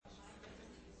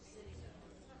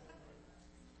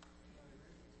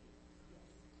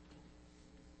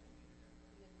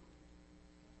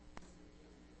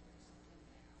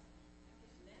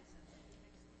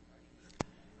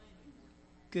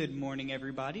Good morning,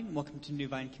 everybody. Welcome to New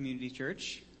Vine Community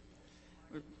Church.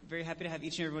 We're very happy to have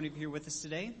each and every one of you here with us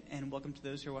today, and welcome to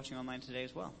those who are watching online today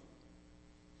as well.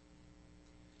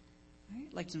 All right,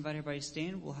 I'd like to invite everybody to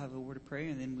stand. We'll have a word of prayer,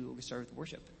 and then we will get started with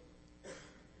worship.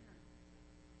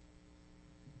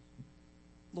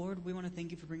 Lord, we want to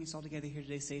thank you for bringing us all together here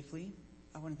today safely.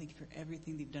 I want to thank you for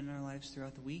everything that you've done in our lives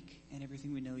throughout the week, and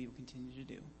everything we know you will continue to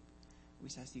do. We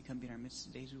just ask that you come be in our midst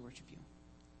today as we worship you.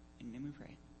 In your name we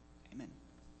pray. Amen.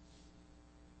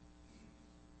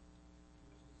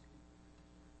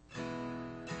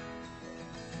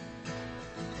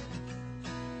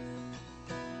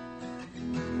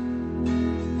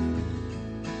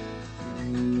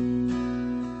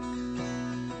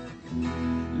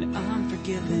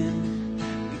 Forgiven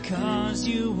because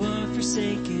you were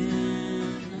forsaken.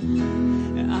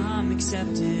 I'm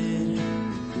accepted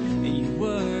and you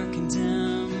were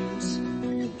condemned.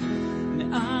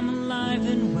 And I'm alive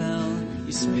and well.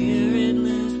 Your spirit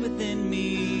lives within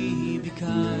me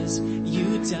because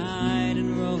you died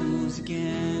and rose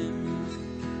again.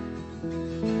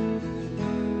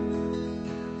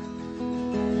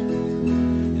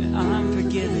 And I'm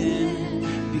forgiven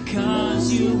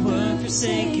because you were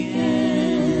forsaken.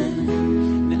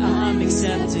 I'm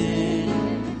accepted,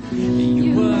 and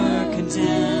you were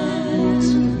condemned.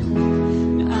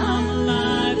 I'm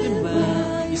alive and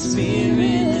well. Your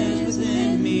spirit lives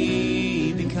within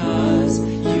me because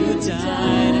you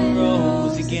died and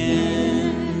rose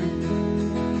again.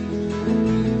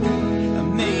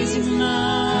 Amazing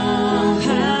love,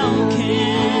 how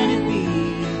can it be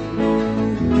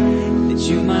that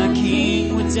you, my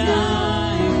King, would die?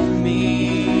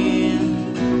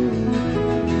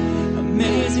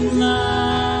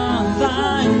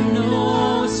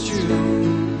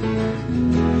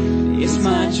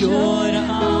 Joy to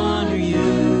honor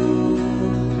you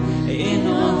in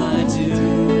all I do.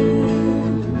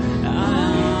 I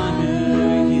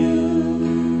honor you.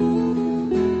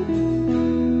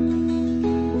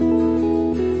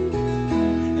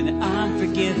 And I'm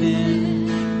forgiven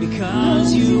because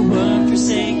you were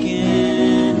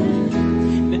forsaken.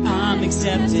 And I'm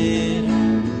accepted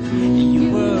and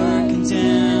you were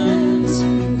condemned.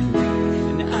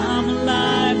 And I'm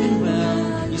alive and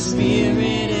well. Your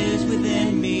spirit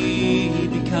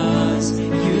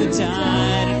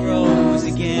died and rose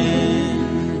again.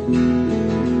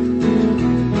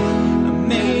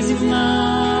 Amazing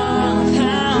love,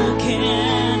 how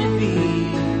can it be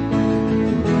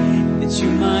that you,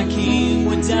 my King,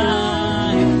 would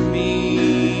die for me?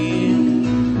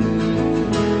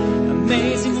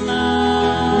 Amazing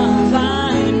love,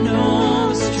 I know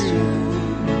it's true,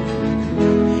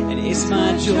 and it's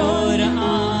my joy to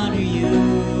honor you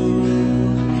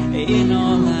in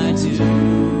all I do.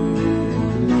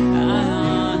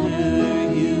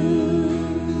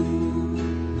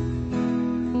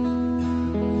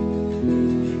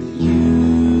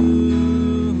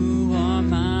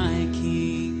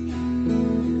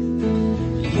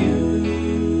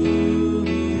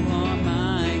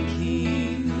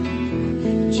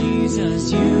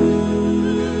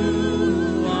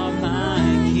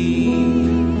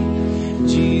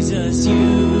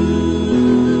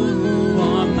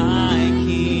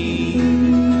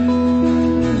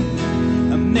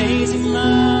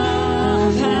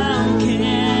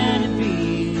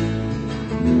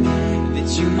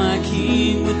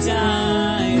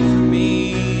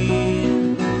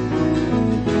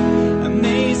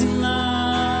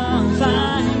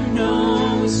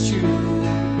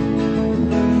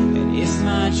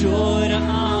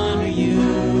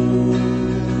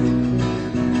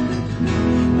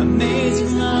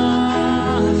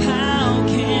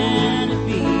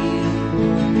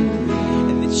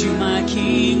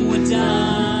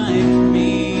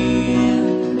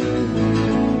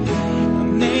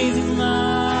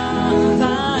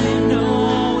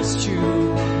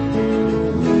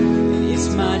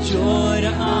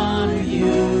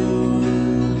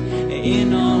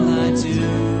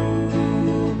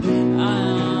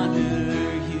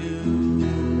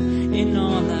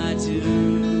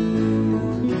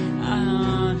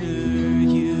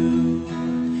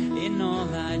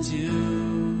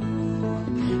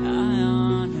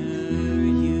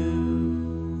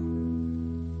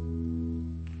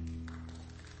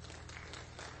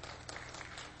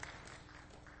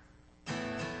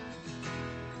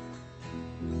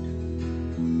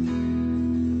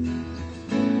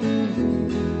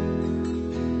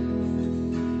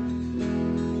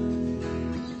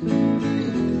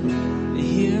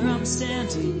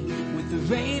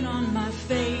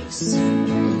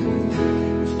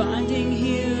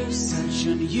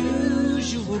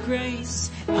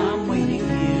 Grace, I'm waiting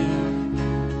here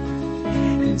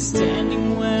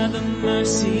standing where the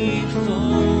mercy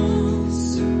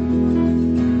falls.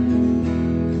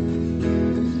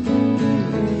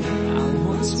 I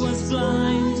once was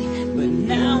blind, but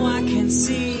now I can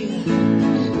see.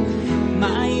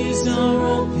 My ears are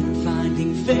open,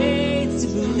 finding faith to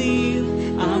believe.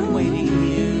 I'm waiting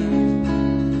here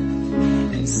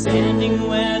and standing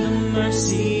where the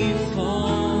mercy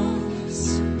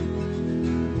falls.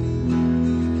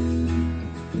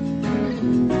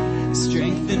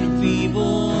 Strengthen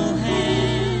feeble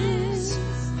hands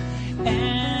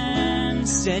and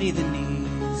steady the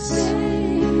knees,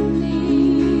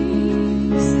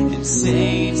 and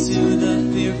say to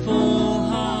the fearful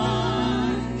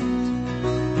heart,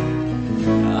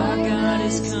 our God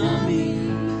is coming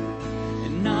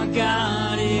and our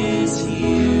God is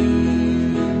here.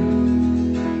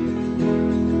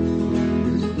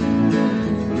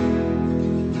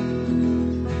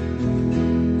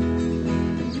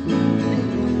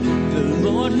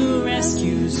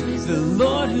 The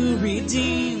Lord who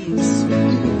redeems.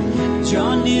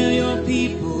 Draw near your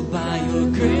people, by your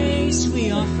grace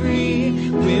we are free.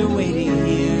 We're waiting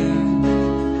here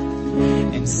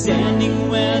and standing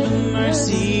where the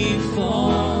mercy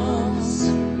falls.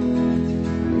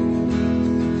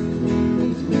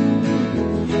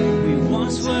 We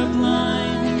once were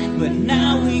blind, but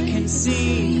now we can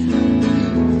see.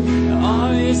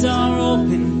 Our ears are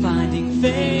open, finding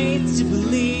faith to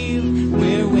believe.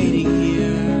 We're waiting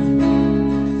here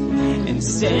and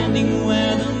standing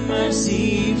where the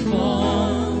mercy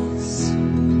falls.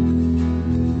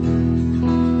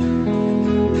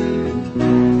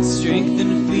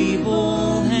 Strengthen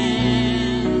feeble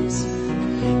hands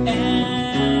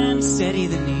and steady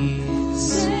the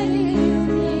knees,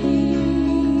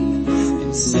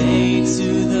 and say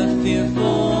to the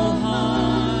fearful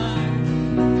heart,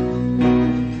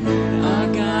 our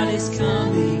God is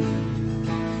coming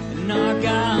and our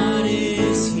God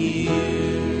is here.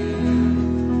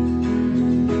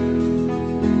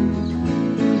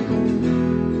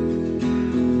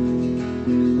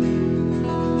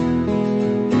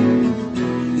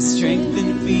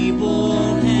 Strengthen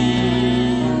feeble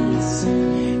hands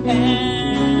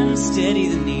and steady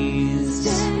the knees,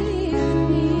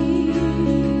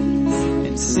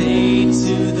 and say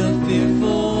to the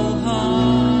fearful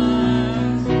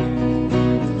heart,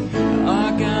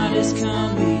 our God is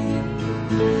coming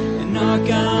and our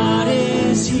God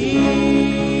is here.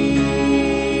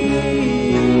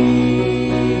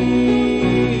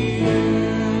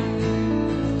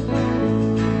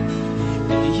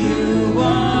 And you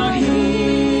are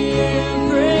here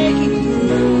breaking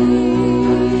through,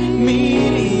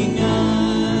 meeting us.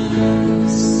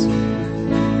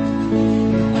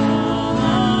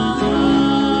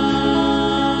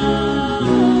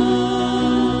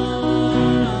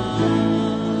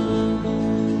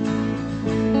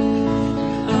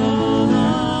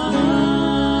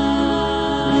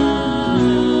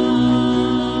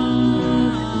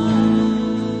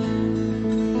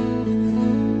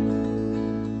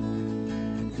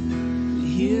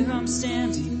 Here I'm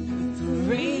standing with the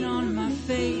rain on my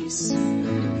face,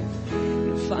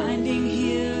 finding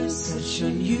here such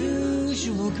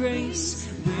unusual grace.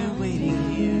 We're waiting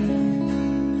here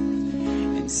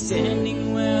and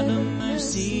standing where the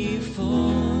mercy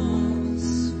falls.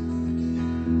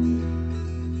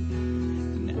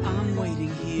 And I'm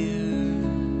waiting here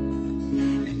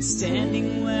and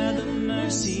standing where the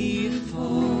mercy falls.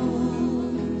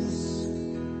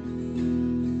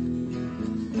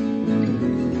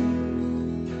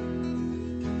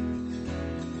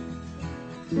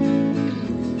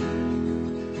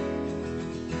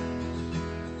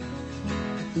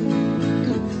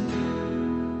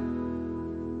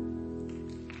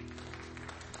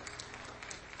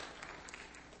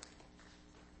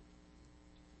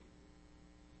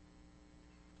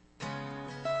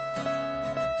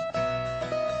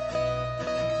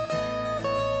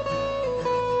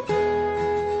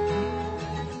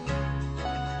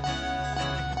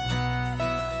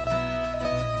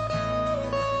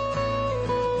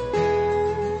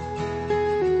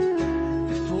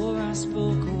 Before I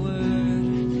spoke a word,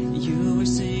 you were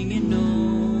singing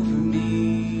over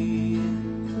me.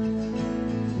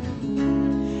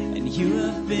 And you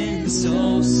have been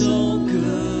so, so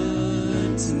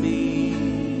good to me.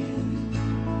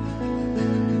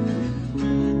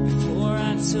 Before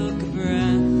I took a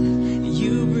breath,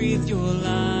 you breathed your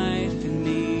life in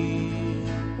me.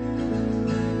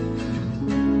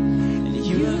 And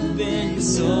you have been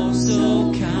so,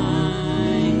 so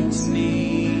kind to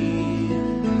me.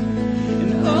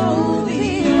 And oh, the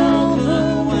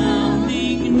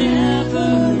overwhelming,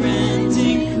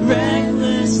 never-ending,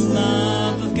 reckless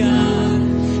love of God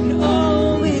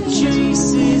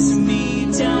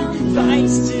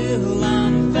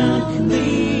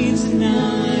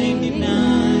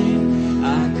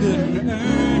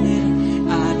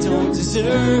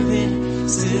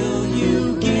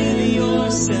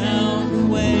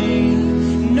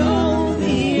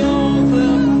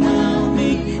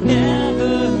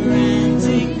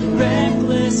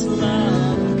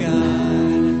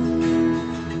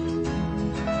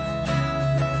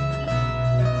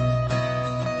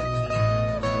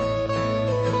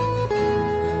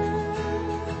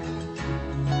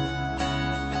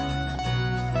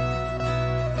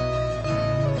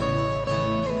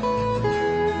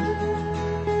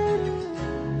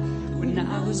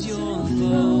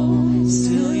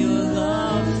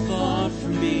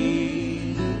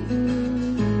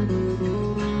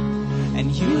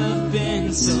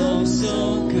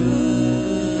so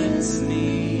good to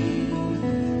me.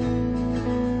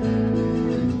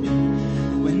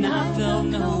 When I felt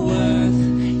no worth,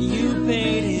 you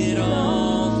paid it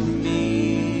all for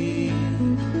me.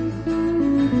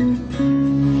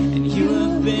 And you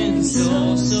have been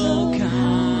so, so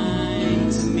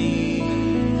kind to me.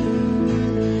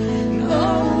 And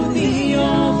oh, the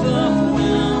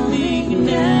overwhelming,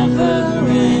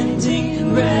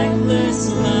 never-ending,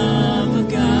 reckless love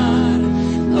of God.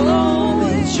 Oh,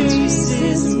 it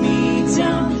chases me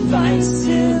down, fights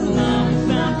till I'm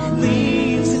found,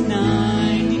 leaves at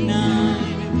 99.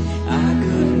 I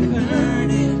couldn't earn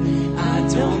it, I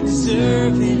don't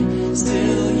deserve it,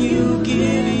 still you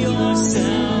give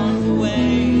yourself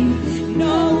away.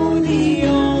 No, the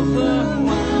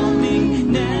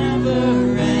overwhelming,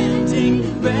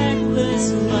 never-ending,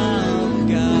 reckless love of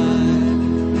God.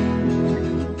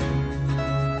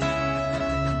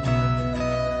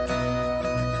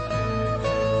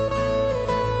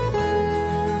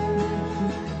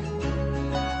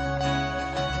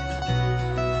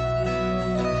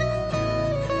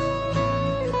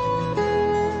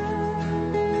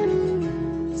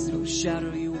 There's no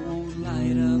shadow you won't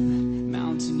light up,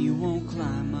 mountain you won't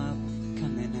climb up,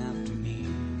 coming after me.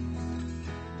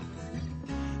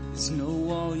 There's no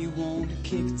wall you won't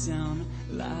kick down,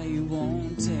 lie you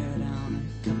won't tear down,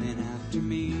 coming after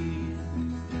me.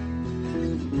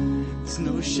 There's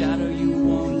no shadow you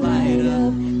won't light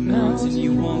up, mountain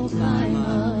you won't climb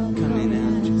up, coming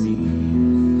after me.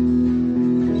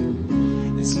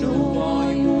 There's no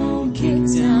wall you won't kick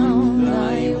down,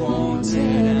 lie you won't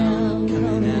tear down,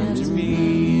 coming after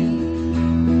me.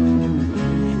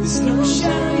 There's no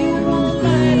shadow you won't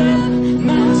light up,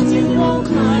 mountain you won't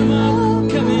climb up,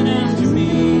 coming after me.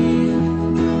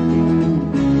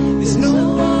 There's no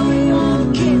wall you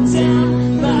won't kick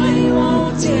down, lie you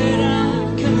won't tear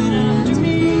down, coming after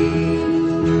me.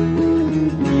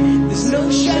 There's no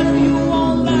shadow you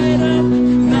won't light up,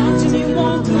 mountain you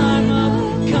won't climb up,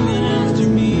 coming after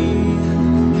me.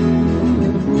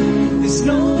 There's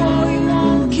no wall you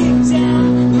won't kick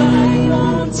down, lie you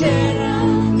won't tear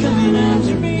down, coming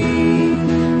after me.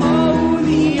 Oh,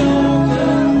 the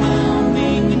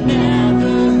overwhelming,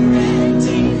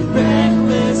 never-ending,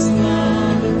 reckless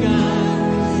love of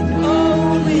God.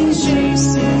 Oh, it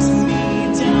chases me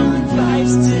down,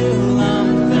 fights till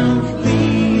I'm found,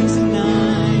 leaves at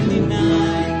 99.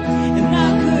 And I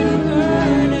couldn't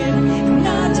earn it, and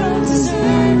I don't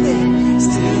deserve it,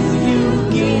 still you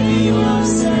give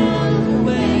yourself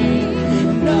away.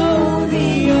 No,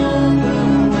 the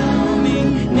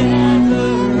overwhelming,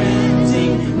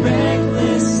 never-ending,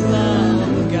 reckless love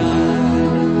of God.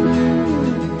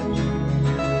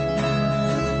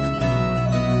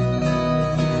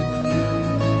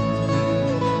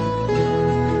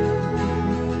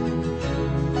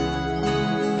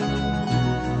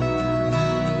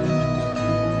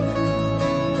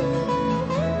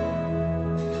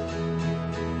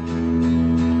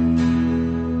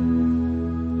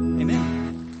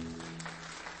 Amen.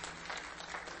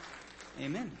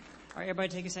 Amen. All right, everybody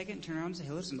take a second, turn around and say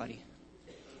hello to somebody.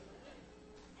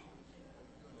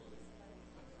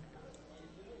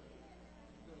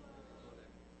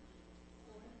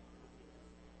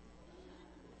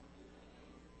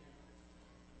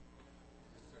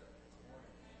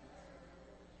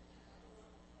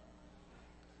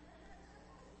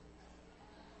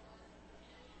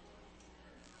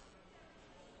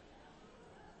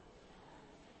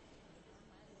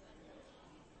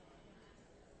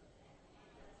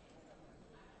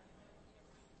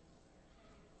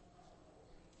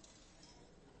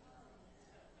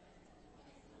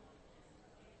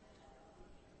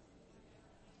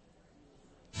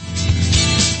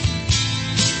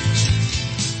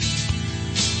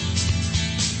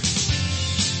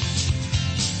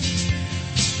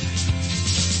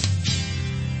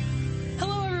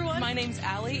 My name's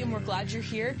Allie, and we're glad you're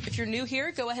here. If you're new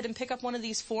here, go ahead and pick up one of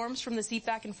these forms from the seat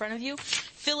back in front of you,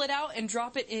 fill it out, and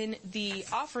drop it in the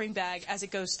offering bag as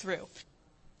it goes through.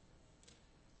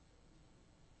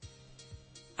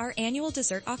 Our annual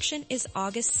dessert auction is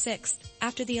August 6th,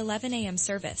 after the 11 a.m.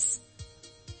 service.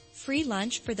 Free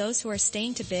lunch for those who are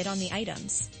staying to bid on the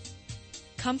items.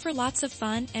 Come for lots of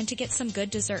fun and to get some good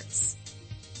desserts.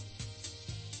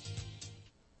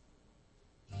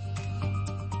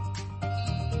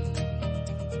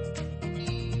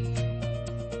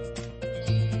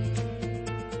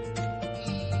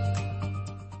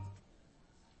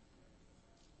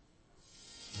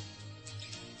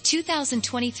 The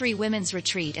 2023 Women's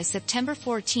Retreat is September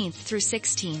 14th through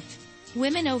 16th.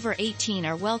 Women over 18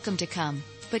 are welcome to come,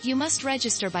 but you must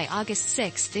register by August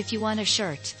 6th if you want a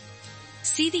shirt.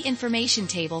 See the information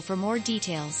table for more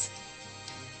details.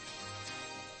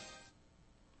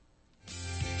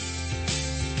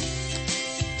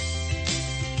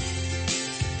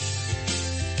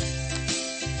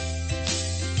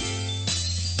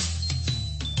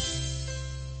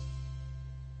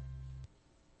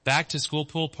 Back to School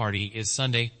Pool Party is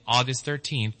Sunday, August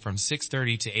 13th from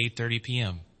 6:30 to 8:30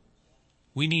 p.m.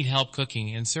 We need help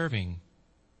cooking and serving.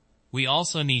 We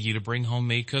also need you to bring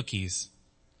homemade cookies.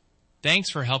 Thanks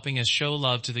for helping us show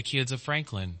love to the kids of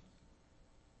Franklin.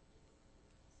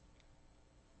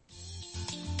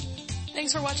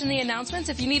 Thanks for watching the announcements.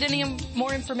 If you need any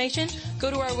more information,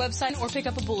 go to our website or pick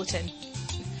up a bulletin.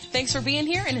 Thanks for being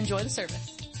here and enjoy the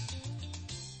service.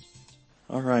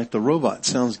 All right, the robot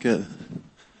sounds good.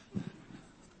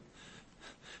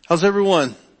 How's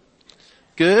everyone?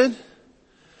 Good?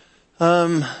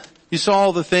 You saw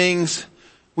all the things.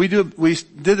 We did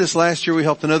this last year. We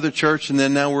helped another church, and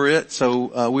then now we're it.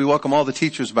 So we welcome all the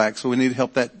teachers back. So we need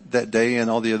help that day and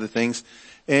all the other things.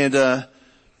 And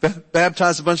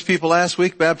baptized a bunch of people last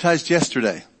week. Baptized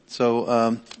yesterday.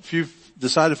 So if you've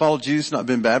decided to follow Jesus, not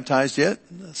been baptized yet,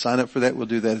 sign up for that. We'll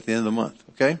do that at the end of the month.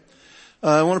 Okay.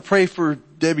 I want to pray for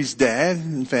Debbie's dad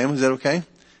and family. Is that okay?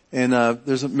 And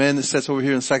there's a man that sits over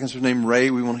here in seconds named Ray.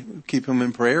 We want to keep him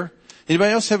in prayer.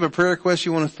 Anybody else have a prayer request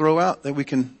you want to throw out that we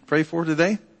can pray for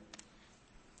today?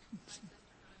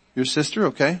 Your sister?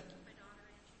 Okay.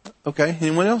 Okay.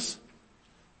 Anyone else?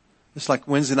 It's like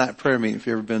Wednesday night prayer meeting if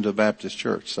you've ever been to a Baptist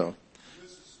church. So.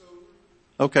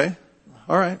 Okay.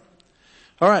 All right.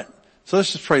 All right. So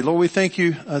let's just pray. Lord, we thank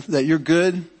you that you're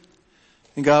good.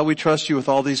 And God, we trust you with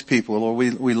all these people. Lord,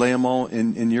 we lay them all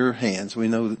in your hands. We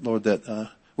know, Lord, that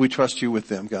we trust you with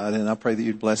them, God. And I pray that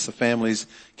you'd bless the families.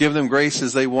 Give them grace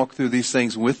as they walk through these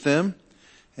things with them.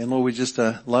 And Lord, we just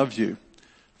love you.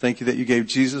 Thank you that you gave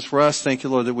Jesus for us. Thank you,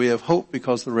 Lord, that we have hope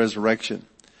because of the resurrection.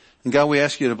 And God, we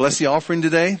ask you to bless the offering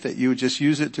today, that you would just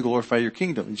use it to glorify your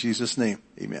kingdom. In Jesus' name,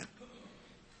 amen.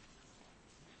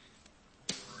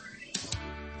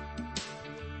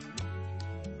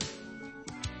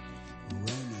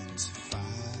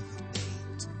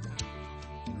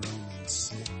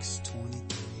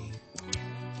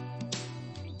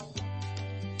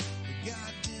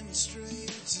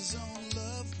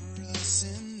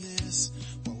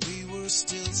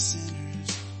 Still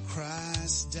sinners,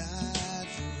 Christ died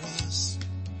for us.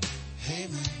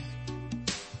 Amen,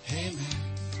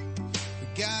 amen.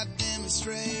 God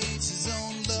demonstrates his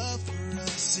own love for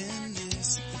us in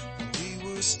this. While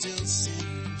we were still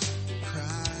sinners,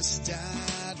 Christ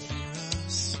died for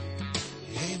us.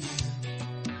 Amen,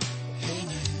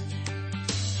 amen.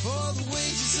 For the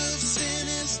wages of sin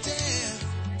is death,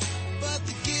 but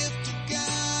the gift of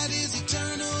God is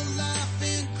eternal life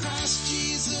in Christ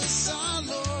Jesus our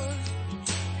Lord.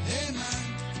 Amen.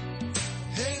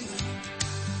 Amen.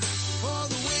 For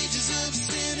the wages of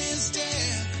sin is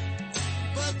death,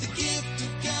 but the gift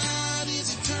of God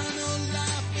is eternal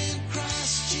life in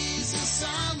Christ Jesus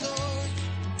our Lord.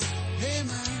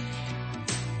 Amen.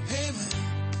 Amen.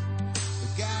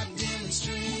 But God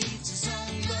demonstrates his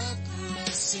own love for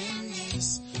us in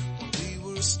this. While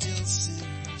we were still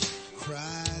sinners,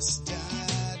 Christ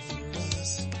died for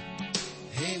us.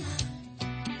 Amen.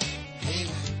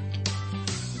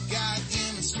 God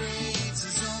demonstrates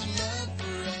his own love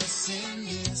for us in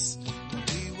this. When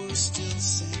we were still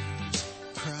sinners,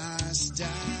 Christ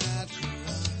died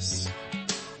for us.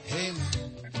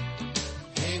 Amen.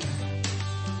 Amen.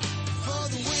 For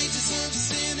the wages of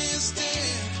sin is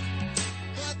death,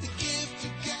 but the gift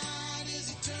of God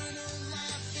is eternal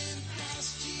life in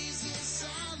Christ Jesus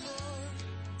our Lord.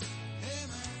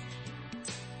 Amen.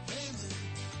 Amen.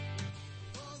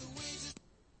 For the wages.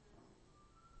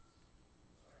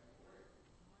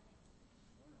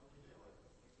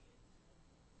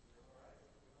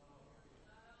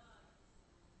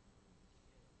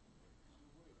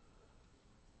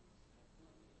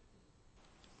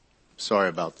 Sorry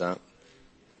about that.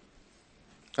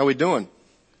 How we doing? You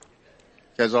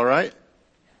guys all right?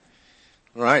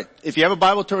 All right. If you have a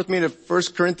Bible, turn with me to 1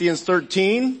 Corinthians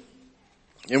 13,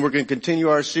 and we're going to continue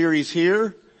our series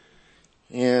here.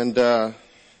 And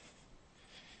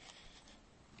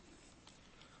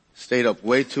stayed up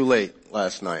way too late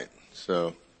last night. So,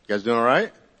 you guys doing all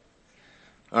right?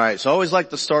 All right. So I always like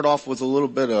to start off with a little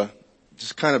bit of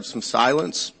just kind of some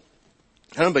silence.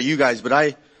 I don't know about you guys, but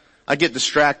I get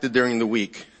distracted during the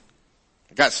week.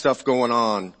 I got stuff going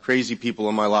on, crazy people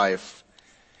in my life.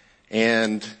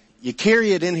 And you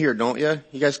carry it in here, don't you?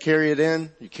 You guys carry it in?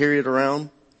 You carry it around?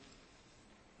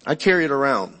 I carry it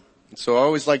around. And so I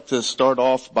always like to start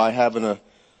off by having a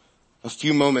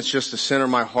few moments just to center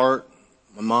my heart,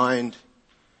 my mind,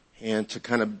 and to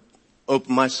kind of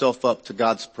open myself up to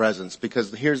God's presence,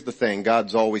 because here's the thing,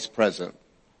 God's always present.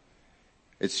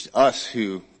 It's us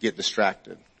who get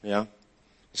distracted, yeah?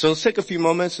 So let's take a few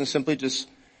moments and simply just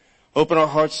open our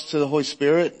hearts to the Holy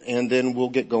Spirit, and then we'll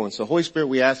get going. So Holy Spirit,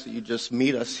 we ask that you just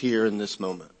meet us here in this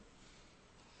moment.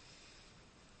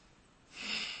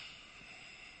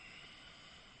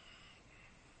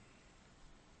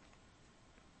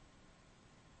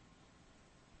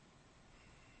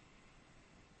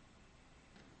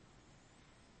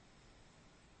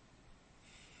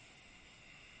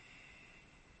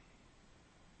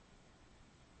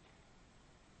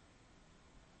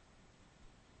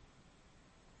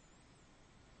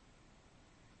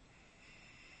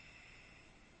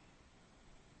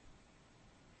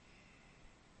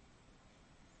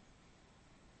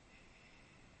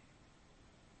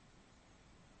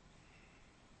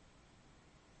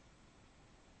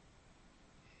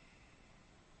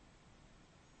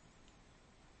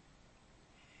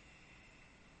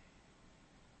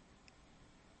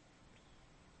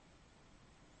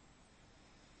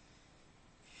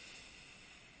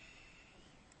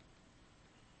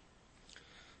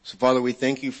 So Father, we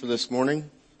thank you for this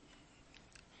morning.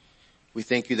 We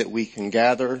thank you that we can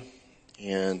gather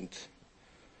and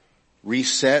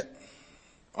reset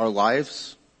our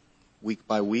lives week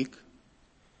by week.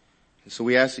 And so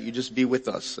we ask that you just be with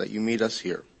us, that you meet us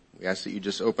here. We ask that you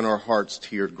just open our hearts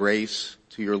to your grace,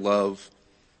 to your love,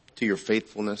 to your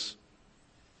faithfulness.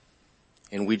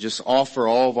 And we just offer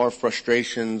all of our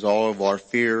frustrations, all of our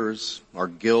fears, our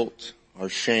guilt, our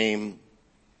shame.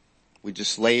 We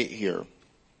just lay it here.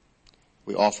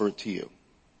 We offer it to you.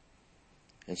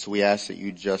 And so we ask that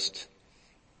you just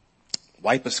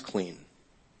wipe us clean.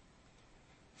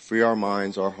 Free our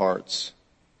minds, our hearts,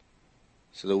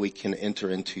 so that we can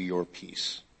enter into your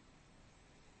peace.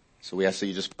 So we ask that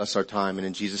you just bless our time. And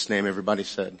in Jesus' name, everybody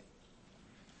said,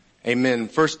 amen.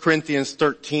 1 Corinthians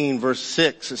 13, verse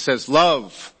 6, it says,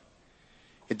 love,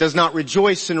 it does not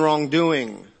rejoice in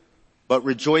wrongdoing, but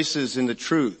rejoices in the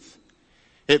truth.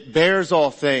 It bears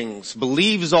all things,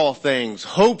 believes all things,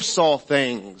 hopes all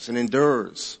things, and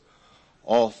endures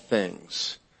all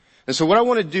things. And so what I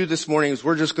want to do this morning is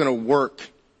we're just going to work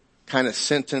kind of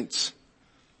sentence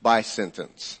by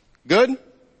sentence. Good?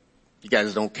 You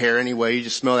guys don't care anyway. You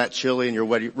just smell that chili and you're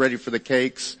ready for the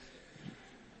cakes.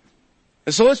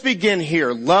 And so let's begin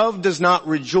here. Love does not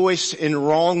rejoice in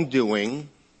wrongdoing,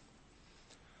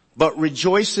 but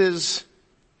rejoices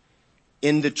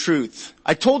in the truth.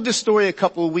 I told this story a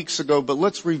couple of weeks ago, but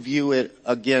let's review it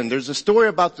again. There's a story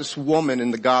about this woman in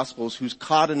the Gospels who's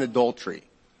caught in adultery.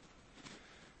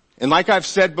 And like I've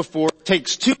said before, it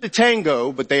takes two to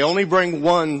tango, but they only bring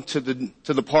one to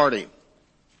the party.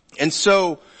 And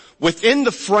so within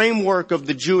the framework of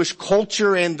the Jewish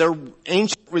culture and their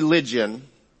ancient religion,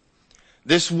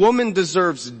 this woman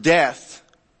deserves death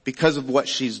because of what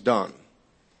she's done.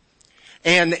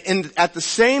 And at the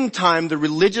same time, the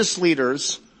religious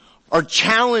leaders are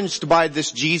challenged by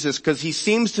this Jesus because he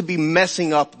seems to be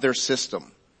messing up their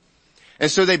system.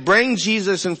 And so they bring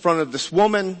Jesus in front of this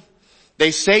woman. They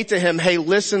say to him, hey,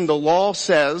 listen, the law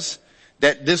says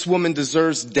that this woman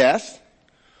deserves death.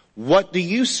 What do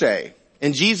you say?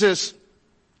 And Jesus,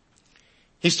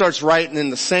 he starts writing in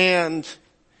the sand,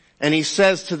 and he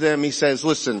says to them, he says,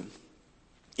 listen,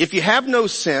 if you have no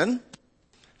sin,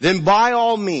 then by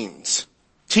all means,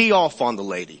 tee off on the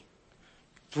lady.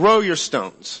 Throw your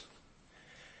stones.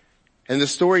 And the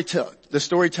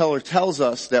storyteller tells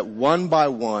us that one by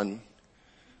one,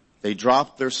 they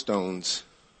drop their stones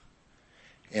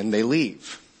and they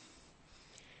leave.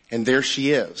 And there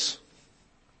she is,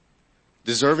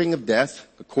 deserving of death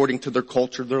according to their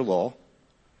culture, their law.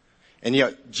 And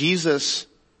yet Jesus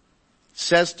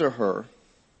says to her,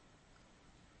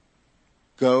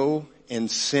 go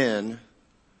and sin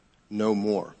no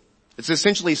more. It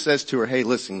essentially says to her, hey,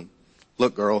 listen,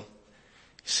 look, girl,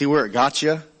 see where it got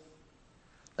you?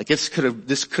 Like this could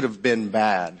have been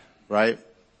bad, right?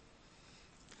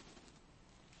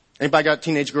 Anybody got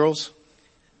teenage girls?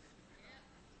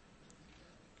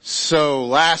 So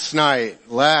last night,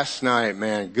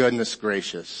 man, goodness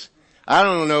gracious. I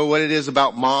don't know what it is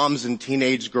about moms and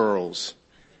teenage girls,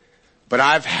 but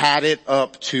I've had it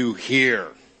up to here.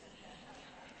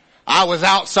 I was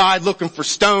outside looking for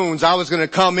stones. I was going to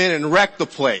come in and wreck the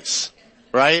place,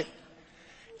 right?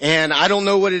 And I don't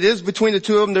know what it is between the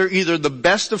two of them. They're either the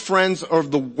best of friends or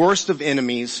the worst of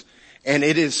enemies, and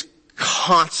it is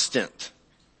constant.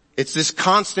 It's this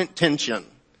constant tension.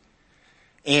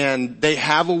 And they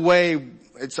have a way,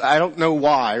 I don't know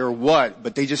why or what,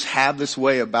 but they just have this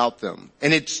way about them.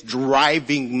 And it's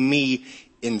driving me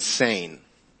insane.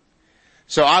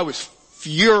 So I was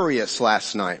furious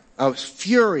last night. I was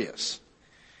furious.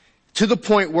 To the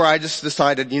point where I just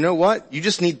decided, you know what? You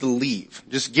just need to leave.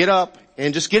 Just get up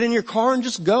and just get in your car and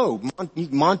just go.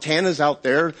 Montana's out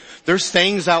there. There's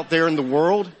things out there in the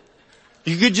world.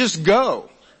 You could just go.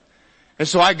 And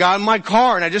so I got in my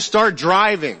car and I just started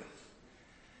driving.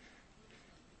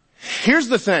 Here's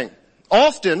the thing.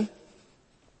 Often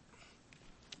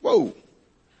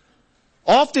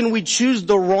we choose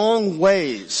the wrong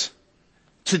ways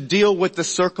to deal with the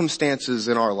circumstances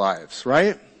in our lives,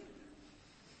 right?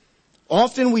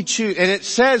 Often we choose, and it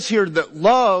says here that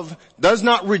love does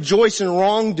not rejoice in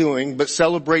wrongdoing, but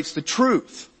celebrates the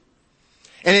truth.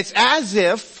 And it's as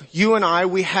if you and I,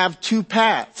 we have two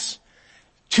paths,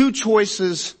 two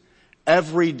choices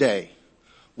every day.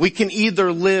 We can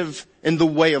either live in the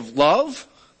way of love,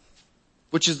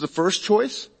 which is the first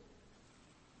choice.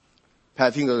 Pat,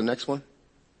 if you can go to the next one.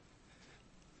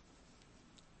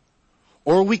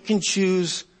 Or we can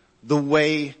choose the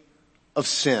way of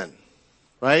sin,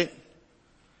 right?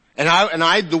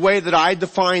 And the way that I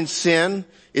define sin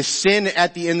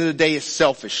at the end of the day is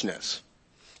selfishness.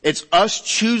 It's us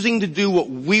choosing to do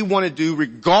what we want to do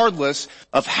regardless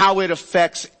of how it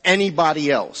affects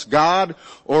anybody else, God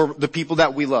or the people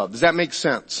that we love. Does that make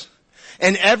sense?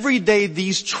 And every day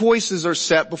these choices are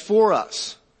set before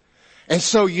us. And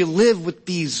so you live with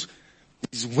these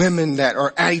women that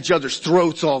are at each other's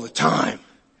throats all the time.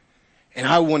 And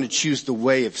I want to choose the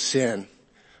way of sin.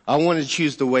 I want to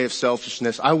choose the way of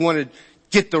selfishness. I want to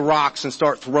get the rocks and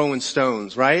start throwing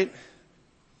stones, right?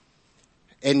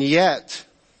 And yet,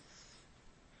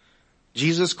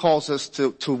 Jesus calls us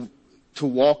to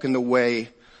walk in the way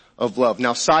of love.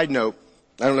 Now, side note,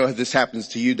 I don't know if this happens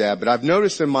to you, Dad, but I've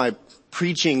noticed in my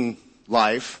preaching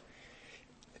life,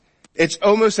 it's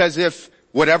almost as if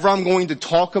whatever I'm going to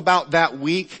talk about that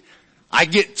week, I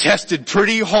get tested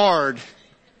pretty hard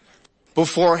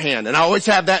beforehand. And I always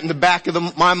have that in the back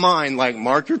of my mind, like,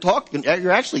 Mark,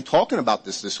 you're actually talking about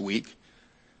this week,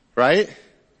 right?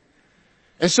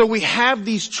 And so we have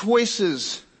these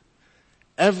choices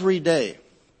every day.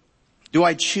 Do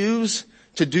I choose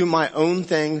to do my own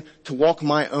thing, to walk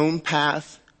my own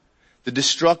path, the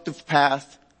destructive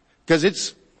path?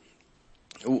 Because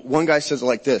one guy says it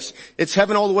like this, it's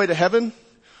heaven all the way to heaven,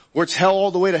 or it's hell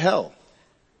all the way to hell.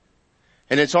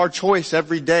 And it's our choice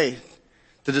every day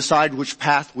to decide which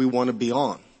path we want to be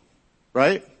on,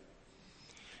 right?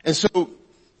 And so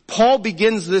Paul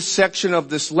begins this section of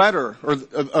this letter, or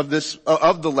of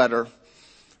the letter,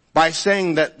 by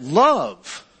saying that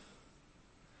love,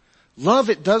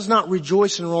 it does not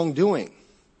rejoice in wrongdoing.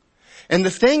 And the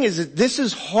thing is that this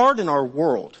is hard in our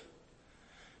world,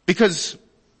 because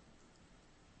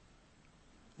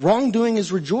wrongdoing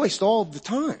is rejoiced all the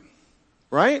time,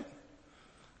 right?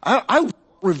 I want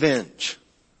revenge.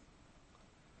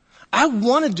 I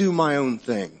want to do my own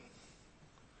thing.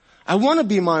 I want to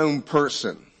be my own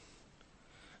person.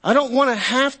 I don't want to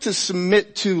have to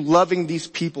submit to loving these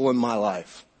people in my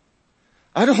life.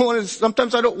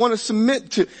 Sometimes I don't want to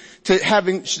submit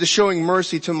to showing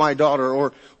mercy to my daughter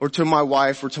or to my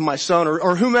wife or to my son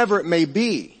or whomever it may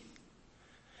be.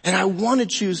 And I want to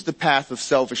choose the path of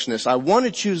selfishness. I want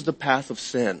to choose the path of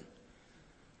sin.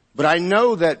 But I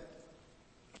know that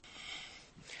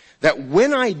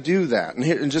when I do that,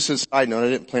 and just as a side note, I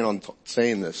didn't plan on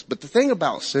saying this, but the thing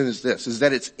about sin is this, is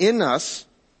that it's in us,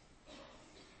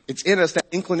 that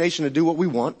inclination to do what we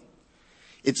want.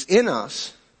 It's in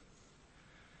us.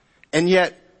 And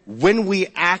yet, when we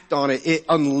act on it, it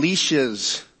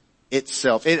unleashes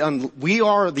itself. We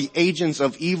are the agents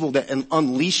of evil that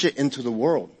unleash it into the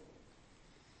world.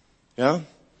 Yeah?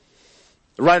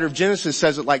 The writer of Genesis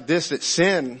says it like this, that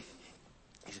sin,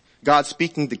 God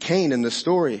speaking to Cain in the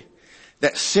story,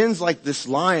 that sin's like this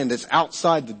lion that's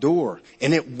outside the door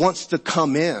and it wants to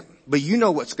come in. But you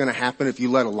know what's going to happen if you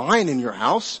let a lion in your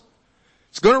house.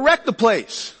 It's going to wreck the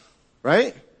place,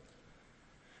 right?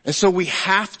 And so we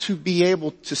have to be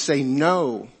able to say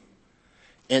no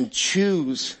and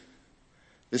choose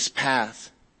this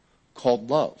path called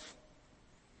love.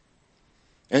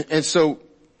 And so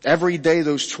every day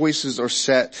those choices are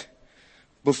set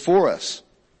before us.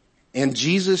 And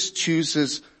Jesus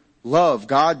chooses love.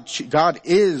 God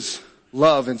is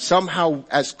love. And somehow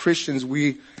as Christians,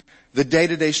 the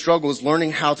day-to-day struggle is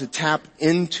learning how to tap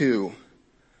into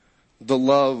the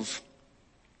love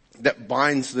that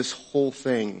binds this whole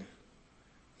thing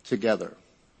together.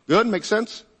 Good? Make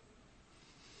sense?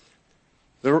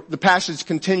 The passage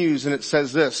continues and it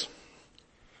says this,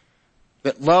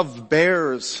 that love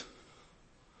bears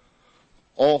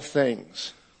all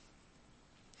things.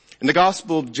 In the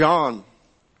Gospel of John,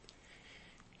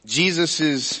 Jesus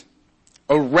is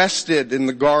arrested in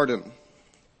the garden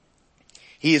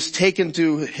He is taken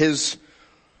to his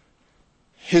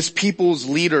people's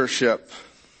leadership,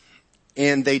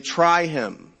 and they try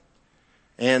him,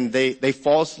 and they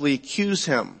falsely accuse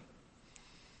him,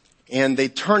 and they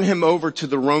turn him over to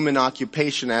the Roman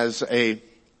occupation as an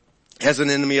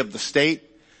enemy of the state,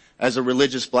 as a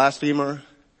religious blasphemer.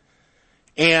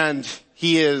 And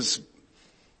he is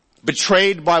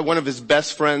betrayed by one of his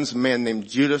best friends, a man named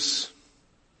Judas.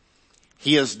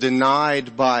 He is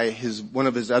denied by one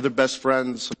of his other best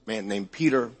friends, a man named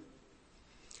Peter.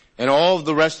 And all of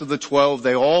the rest of the 12,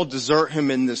 they all desert him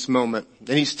in this moment.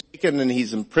 Then he's taken and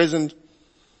he's imprisoned.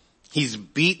 He's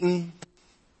beaten.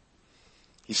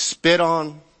 He's spit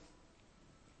on.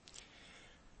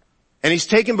 And he's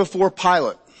taken before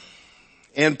Pilate.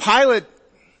 And Pilate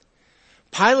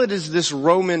is this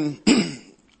Roman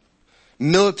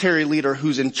military leader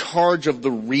who's in charge of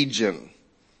the region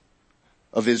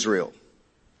of Israel.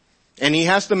 And he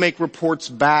has to make reports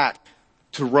back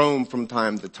to Rome from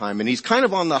time to time. And he's kind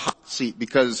of on the hot seat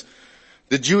because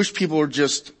the Jewish people are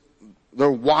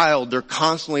they're wild. They're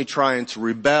constantly trying to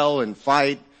rebel and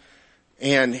fight.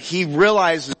 And he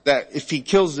realizes that if he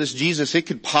kills this Jesus, it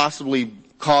could possibly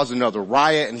cause another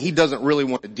riot, and he doesn't really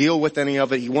want to deal with any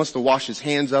of it. He wants to wash his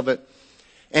hands of it.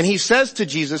 And he says to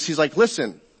Jesus, he's like,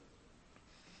 listen,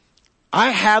 I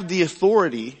have the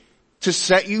authority to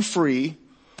set you free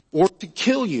or to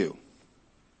kill you.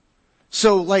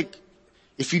 So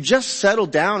if you just settle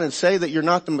down and say that you're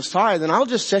not the Messiah, then I'll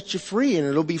just set you free and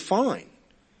it'll be fine.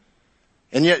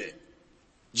 And yet,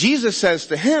 Jesus says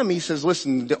to him, he says,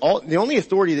 listen, the only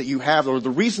authority that you have, or the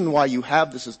reason why you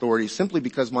have this authority, is simply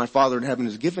because my Father in heaven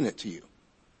has given it to you.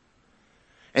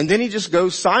 And then he just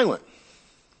goes silent.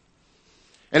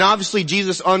 And obviously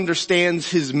Jesus understands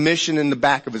his mission in the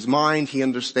back of his mind. He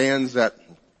understands that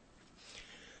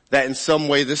in some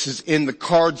way this is in the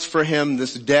cards for him,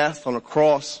 this death on a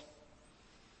cross.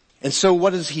 And so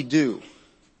what does he do?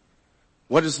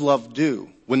 What does love do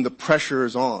when the pressure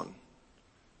is on?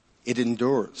 It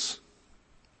endures.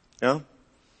 Yeah?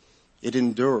 It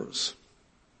endures.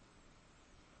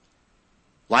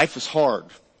 Life is hard.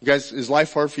 You guys, is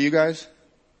life hard for you guys?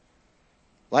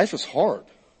 Life is hard.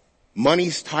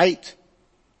 Money's tight.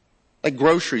 Like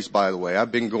groceries, by the way.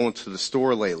 I've been going to the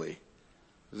store lately.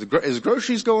 Is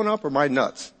groceries going up or am I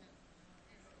nuts?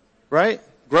 Right?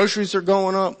 Groceries are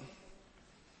going up.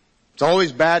 It's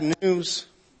always bad news.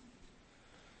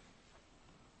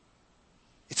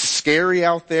 It's scary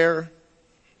out there.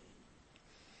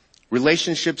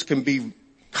 Relationships can be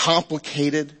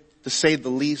complicated, to say the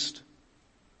least.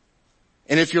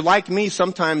 And if you're like me,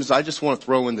 sometimes I just want to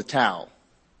throw in the towel.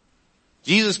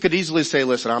 Jesus could easily say,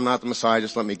 listen, I'm not the Messiah,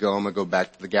 just let me go. I'm going to go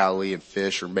back to the Galilee and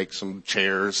fish or make some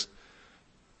chairs.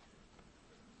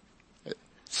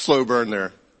 Slow burn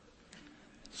there.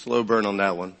 Slow burn on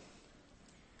that one.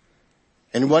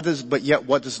 But yet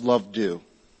what does love do?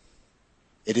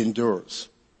 It endures.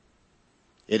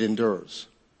 It endures.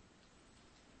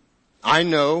 I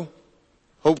know,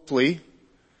 hopefully,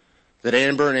 that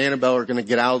Amber and Annabelle are going to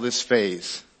get out of this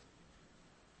phase.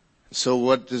 So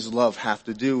what does love have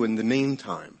to do in the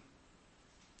meantime?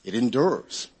 It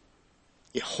endures.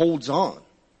 It holds on.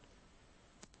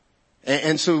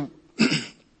 And so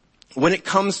when it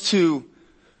comes to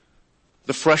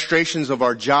the frustrations of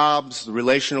our jobs, the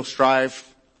relational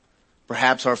strife,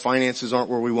 perhaps our finances aren't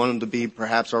where we want them to be,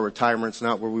 perhaps our retirement's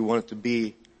not where we want it to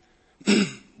be,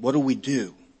 what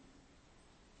do?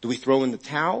 Do we throw in the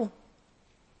towel?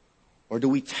 Or do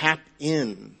we tap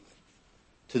in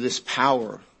to this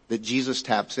power that Jesus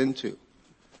taps into?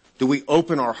 Do we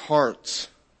open our hearts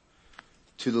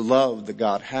to the love that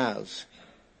God has?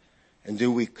 And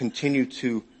do we continue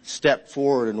to step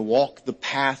forward and walk the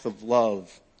path of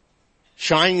love,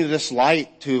 shining this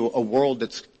light to a world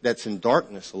that's in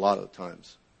darkness a lot of the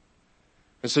times?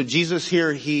 And so Jesus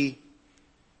here, he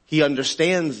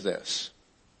understands this.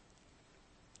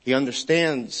 He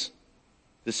understands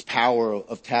this power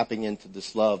of tapping into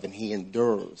this love, and he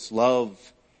endures.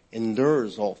 Love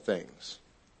endures all things.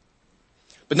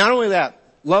 But not only that,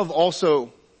 love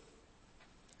also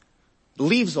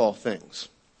believes all things.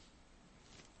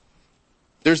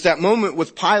 There's that moment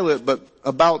with Pilate, but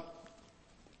about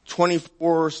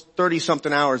 24, 30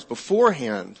 something hours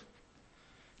beforehand,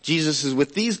 Jesus is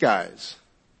with these guys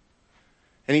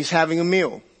and he's having a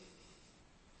meal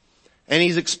and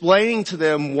he's explaining to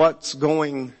them what's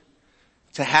going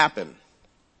to happen.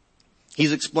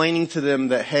 He's explaining to them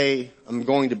that, hey, I'm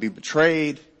going to be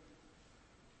betrayed.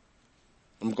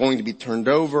 I'm going to be turned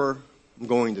over. I'm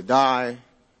going to die.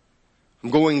 I'm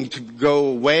going to go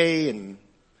away. And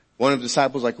one of the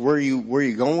disciples like, where are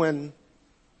you going?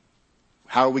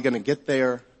 How are we going to get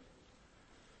there?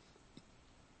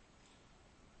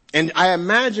 And I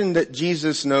imagine that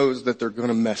Jesus knows that they're going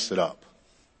to mess it up,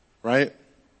 right?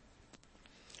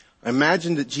 I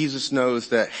imagine that Jesus knows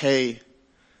that, hey,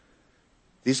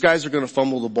 these guys are going to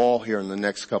fumble the ball here in the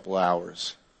next couple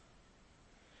hours.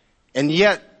 And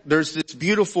yet, there's this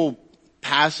beautiful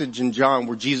passage in John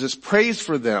where Jesus prays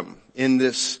for them in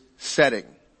this setting.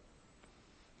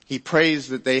 He prays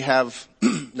that they have,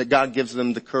 that God gives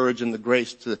them the courage and the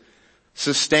grace to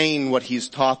sustain what He's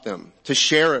taught them, to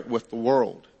share it with the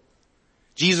world.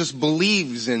 Jesus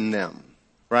believes in them,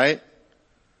 right?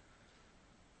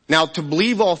 Now, to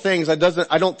believe all things, I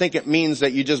don't think it means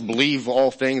that you just believe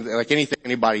all things, like anything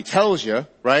anybody tells you,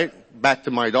 right? Back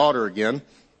to my daughter again.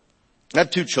 I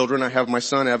have 2 children. I have my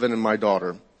son, Evan, and my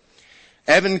daughter.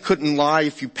 Evan couldn't lie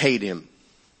if you paid him.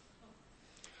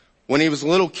 When he was a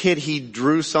little kid, he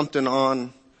drew something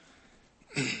on,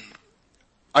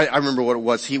 I remember what it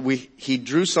was. He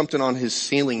drew something on his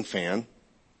ceiling fan.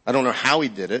 I don't know how he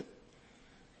did it.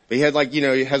 But he had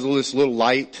he has this little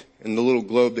light and the little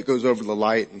globe that goes over the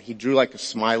light, and he drew like a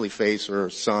smiley face or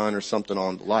a sun or something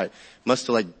on the light. Must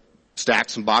have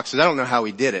stacked some boxes. I don't know how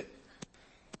he did it.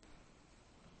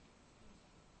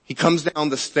 He comes down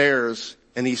the stairs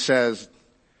and he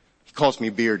calls me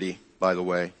Beardy, by the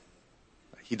way.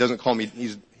 He hasn't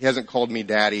called me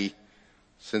daddy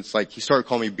since he started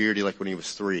calling me Beardy when he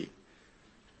was 3.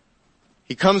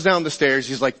 He comes down the stairs,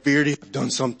 he's like, Beardy, I've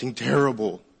done something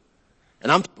terrible.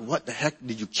 And I'm, what the heck,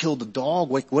 did you kill the dog?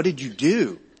 What did you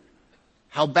do?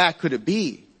 How bad could it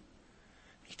be?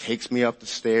 He takes me up the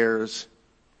stairs,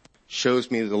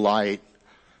 shows me the light.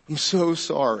 I'm so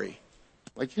sorry.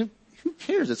 Who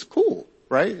cares? It's cool,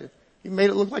 right? He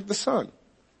made it look like the sun.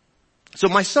 So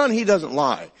my son, he doesn't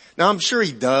lie. Now I'm sure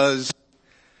he does,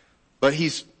 but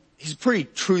he's a pretty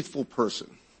truthful person.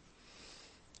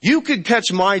 You could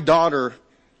catch my daughter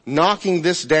knocking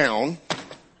this down.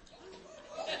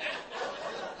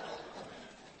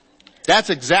 That's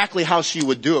exactly how she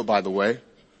would do it, by the way.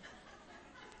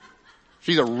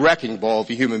 She's a wrecking ball of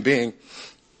a human being.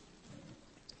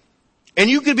 And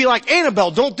you could be like,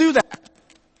 Annabelle, don't do that.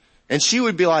 And she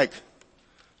would be like,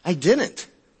 I didn't.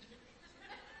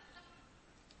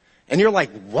 And you're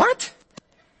like, what?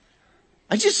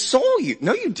 I just saw you.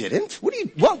 No, you didn't.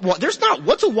 What?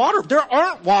 There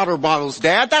aren't water bottles,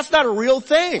 Dad. That's not a real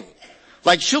thing.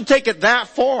 She'll take it that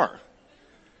far.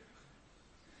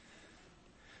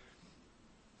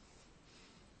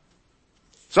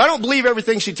 So I don't believe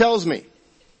everything she tells me.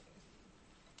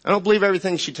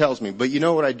 But you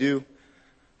know what I do?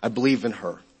 I believe in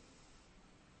her.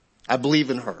 I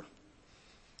believe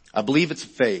it's a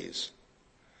phase.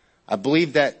 I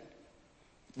believe that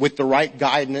with the right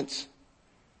guidance,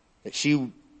 that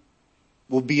she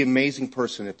will be an amazing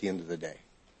person at the end of the day.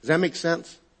 Does that make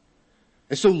sense?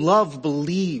 And so love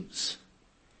believes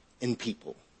in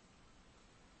people,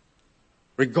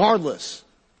 regardless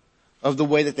of the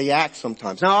way that they act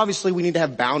sometimes. Now obviously we need to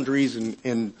have boundaries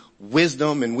and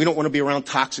wisdom, and we don't want to be around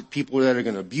toxic people that are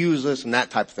going to abuse us and that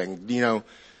type of thing.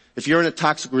 If you're in a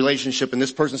toxic relationship and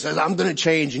this person says, I'm going to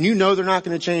change, and they're not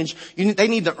going to change, they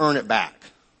need to earn it back.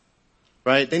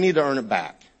 Right? They need to earn it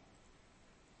back.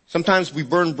 Sometimes we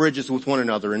burn bridges with one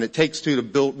another, and it takes 2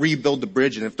 to rebuild the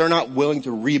bridge. And if they're not willing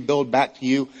to rebuild back to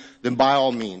you, then by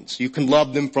all means, you can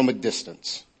love them from a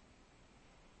distance.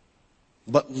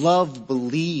 But love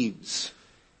believes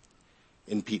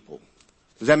in people.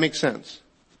 Does that make sense?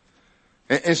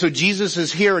 And so Jesus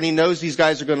is here, and He knows these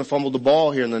guys are going to fumble the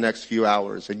ball here in the next few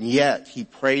hours. And yet, He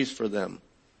prays for them.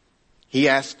 He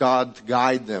asks God to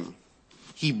guide them.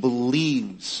 He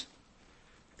believes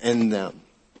in them.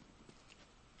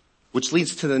 Which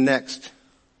leads to the next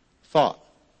thought.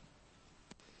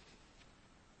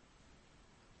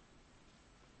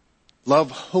 Love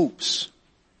hopes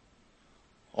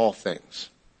all things.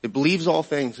 It believes all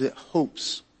things. It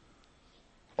hopes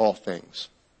all things.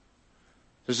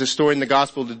 There's a story in the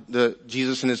gospel that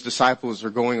Jesus and His disciples are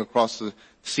going across the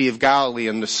Sea of Galilee,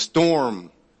 and the storm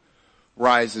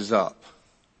rises up.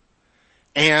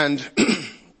 And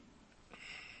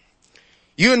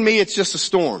you and me, it's just a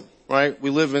storm, right? We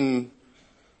live in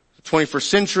the 21st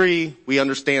century. We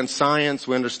understand science.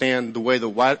 We understand the way the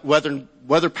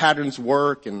weather patterns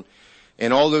work and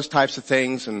all those types of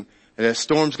things. And a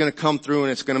storm's going to come through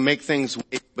and it's going to make things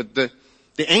wait. But the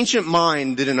ancient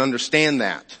mind didn't understand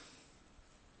that.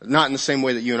 Not in the same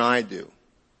way that you and I do.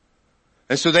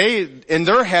 And so in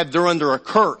their head, they're under a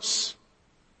curse.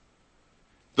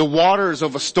 The waters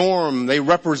of a storm, they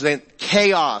represent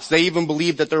chaos. They even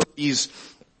believe that there are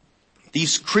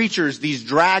these creatures, these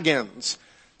dragons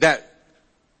that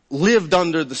lived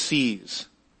under the seas.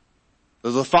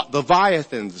 The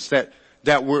Leviathans that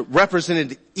that were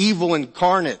represented evil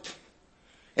incarnate.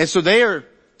 And so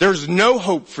there's no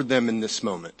hope for them in this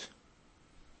moment.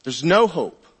 There's no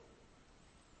hope.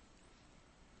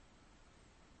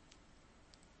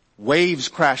 Waves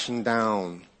crashing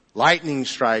down, lightning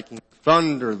striking,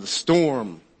 thunder, the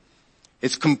storm.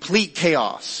 It's complete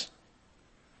chaos.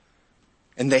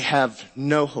 And they have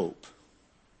no hope.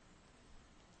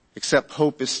 Except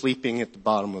hope is sleeping at the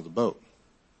bottom of the boat.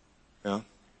 Yeah?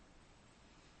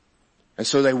 And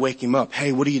so they wake him up.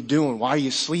 Hey, what are you doing? Why are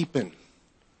you sleeping?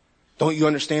 Don't you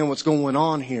understand what's going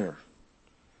on here?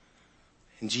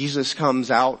 And Jesus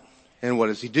comes out, and what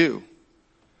does he do?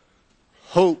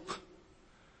 Hope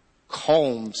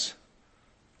calms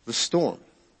the storm.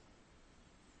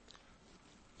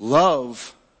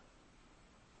 Love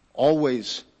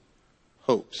always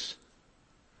hopes.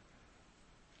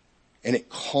 And it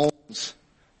calms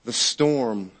the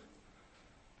storm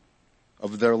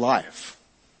of their life.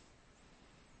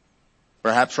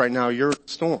 Perhaps right now you're in a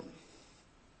storm.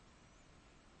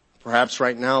 Perhaps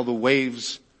right now the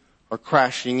waves are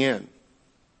crashing in.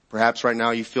 Perhaps right now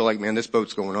you feel like, man, this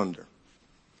boat's going under.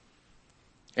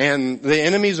 And the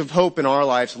enemies of hope in our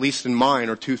lives, at least in mine,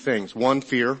 are two things. One,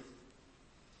 fear.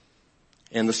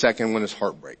 And the second one is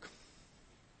heartbreak.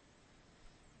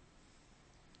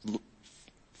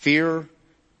 Fear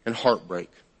and heartbreak.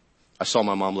 I saw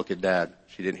my mom look at Dad.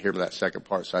 She didn't hear that second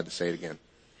part, so I had to say it again.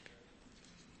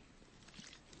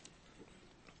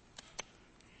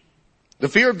 The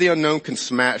fear of the unknown can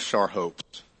smash our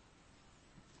hopes.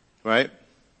 Right?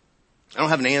 I don't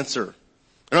have an answer.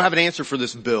 I don't have an answer for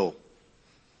this bill.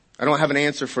 I don't have an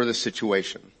answer for this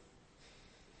situation.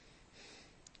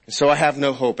 And so I have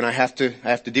no hope, and I have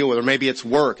to deal with it. Or maybe it's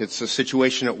work. It's a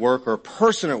situation at work or a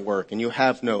person at work, and you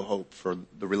have no hope for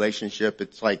the relationship.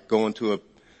 It's like going to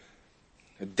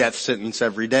a death sentence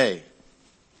every day.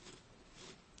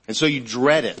 And so you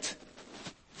dread it.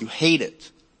 You hate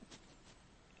it.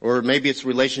 Or maybe it's a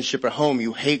relationship at home.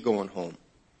 You hate going home.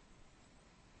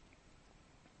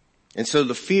 And so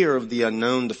the fear of the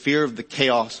unknown, the fear of the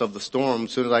chaos of the storm,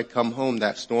 as soon as I come home,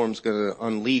 that storm's going to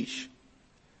unleash.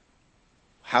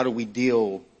 How do we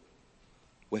deal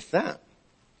with that?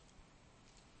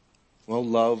 Well,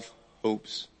 love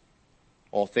hopes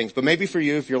all things. But maybe for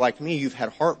you, if you're like me, you've had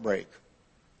heartbreak.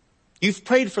 You've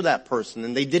prayed for that person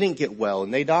and they didn't get well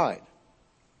and they died.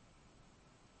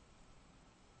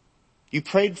 You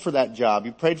prayed for that job.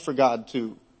 You prayed for God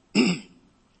to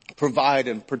provide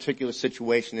in a particular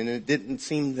situation and it didn't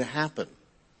seem to happen.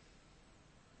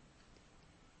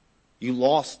 You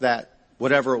lost that,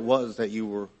 whatever it was that you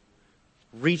were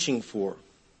reaching for.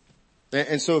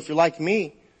 And so if you're like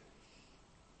me,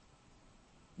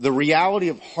 the reality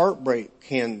of heartbreak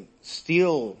can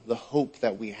steal the hope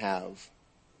that we have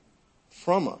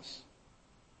from us.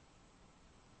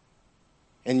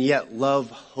 And yet love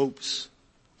hopes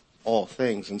all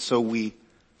things. And so we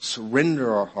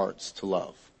surrender our hearts to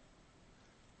love.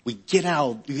 We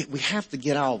have to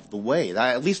get out of the way.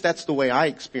 At least that's the way I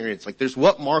experience. Like there's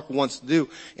what Mark wants to do,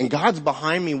 and God's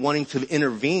behind me wanting to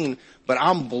intervene, but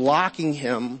I'm blocking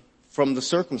him from the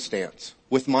circumstance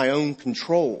with my own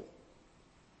control.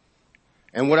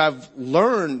 And what I've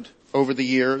learned over the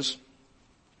years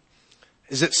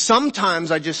is that sometimes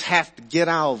I just have to get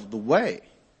out of the way.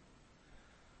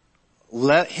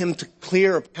 Let him to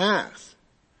clear a path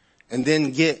and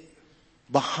then get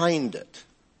behind it.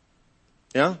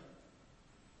 Yeah?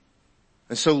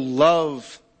 And so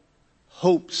love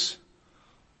hopes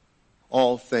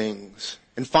all things.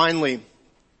 And finally,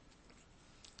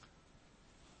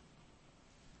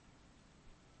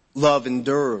 love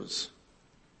endures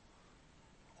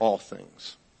all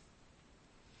things.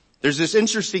 There's this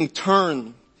interesting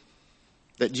turn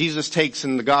that Jesus takes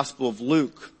in the Gospel of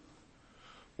Luke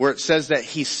where it says that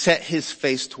he set his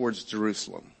face towards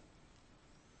Jerusalem.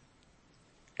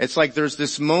 It's like there's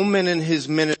this moment in his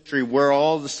ministry where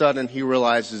all of a sudden he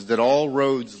realizes that all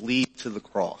roads lead to the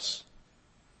cross.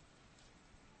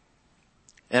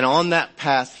 And on that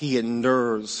path he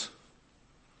endures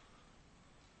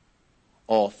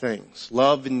all things.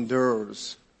 Love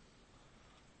endures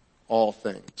all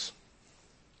things.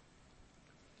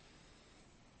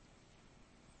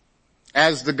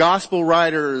 As the gospel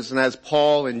writers and as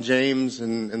Paul and James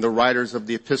and the writers of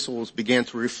the epistles began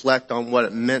to reflect on what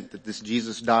it meant that this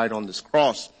Jesus died on this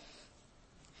cross,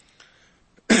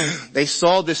 they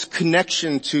saw this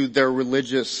connection to their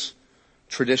religious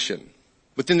tradition.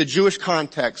 Within the Jewish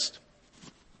context,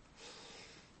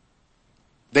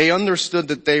 they understood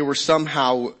that they were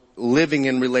somehow living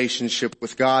in relationship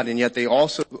with God, and yet they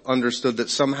also understood that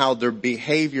somehow their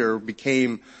behavior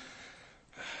became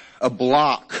a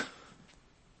block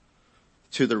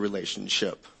to the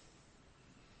relationship.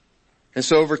 And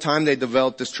so over time they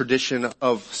developed this tradition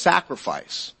of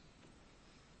sacrifice.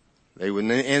 They would,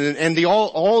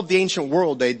 all of the ancient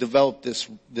world, they developed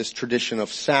this tradition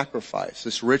of sacrifice,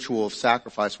 this ritual of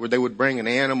sacrifice, where they would bring an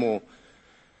animal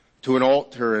to an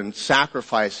altar and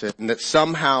sacrifice it, and that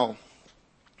somehow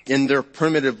in their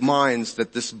primitive minds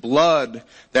that this blood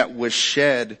that was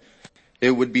shed,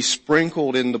 it would be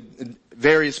sprinkled in the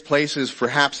various places,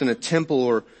 perhaps in a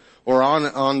temple or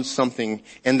on something,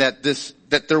 and that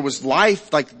there was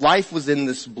life, like life was in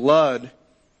this blood,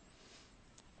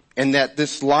 and that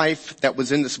this life that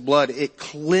was in this blood, it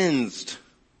cleansed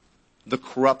the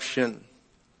corruption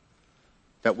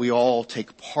that we all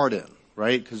take part in,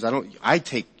 right? Because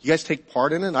you guys take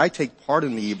part in it? I take part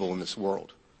in the evil in this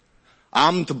world.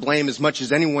 I'm to blame as much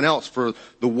as anyone else for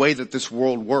the way that this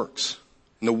world works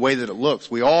and the way that it looks.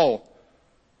 We've all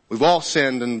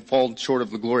sinned and fallen short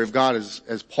of the glory of God,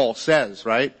 as Paul says,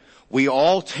 right? We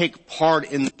all take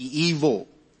part in the evil.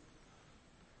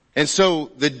 And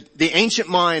so the ancient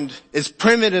mind, as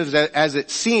primitive as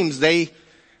it seems, they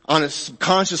on a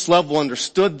subconscious level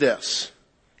understood this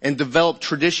and developed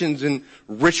traditions and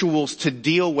rituals to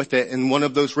deal with it. And one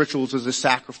of those rituals is a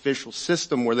sacrificial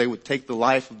system where they would take the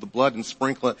life of the blood and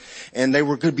sprinkle it, and they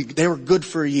were good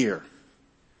for a year.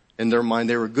 In their mind,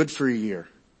 they were good for a year.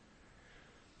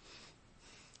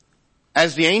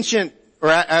 As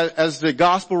the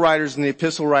gospel writers and the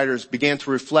epistle writers began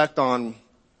to reflect on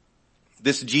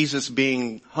this Jesus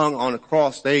being hung on a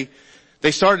cross, they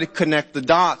started to connect the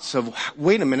dots of,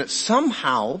 wait a minute,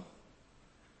 somehow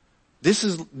this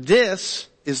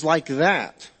is like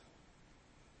that.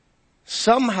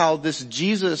 Somehow this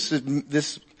Jesus,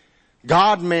 this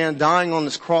God man dying on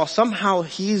this cross, somehow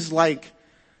he's like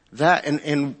that.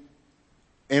 And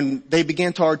they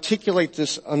began to articulate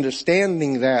this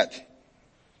understanding that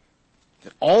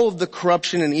all of the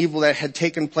corruption and evil that had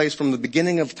taken place from the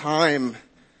beginning of time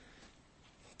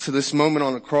to this moment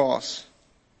on the cross,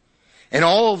 and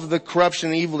all of the corruption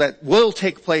and evil that will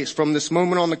take place from this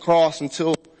moment on the cross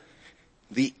until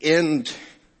the end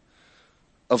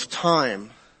of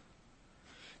time,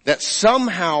 that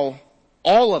somehow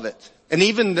all of it, and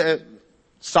even the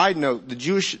side note, the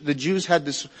Jews had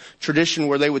this tradition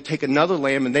where they would take another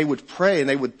lamb and they would pray,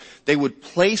 and they would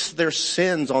place their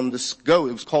sins on this goat.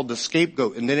 It was called the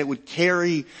scapegoat, and then it would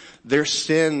carry their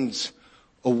sins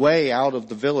away out of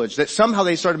the village. That somehow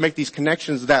they started to make these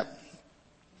connections that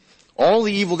all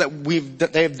the evil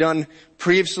that they have done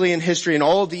previously in history, and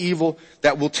all of the evil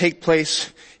that will take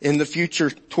place in the future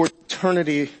toward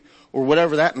eternity, or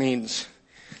whatever that means,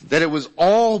 that it was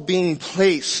all being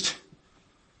placed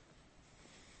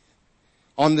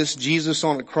on this Jesus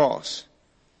on the cross.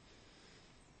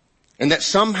 And that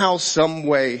somehow, some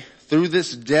way, through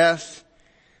this death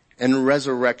and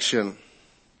resurrection,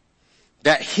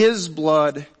 that his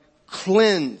blood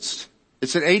cleansed.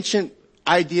 It's an ancient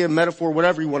idea, metaphor,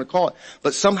 whatever you want to call it.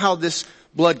 But somehow this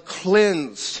blood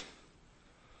cleansed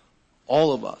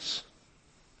all of us.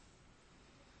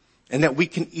 And that we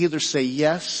can either say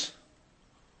yes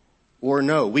or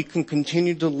no. We can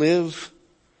continue to live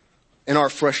in our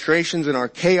frustrations, in our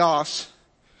chaos,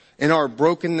 in our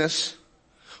brokenness.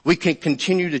 We can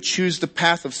continue to choose the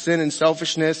path of sin and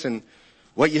selfishness, and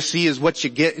what you see is what you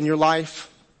get in your life.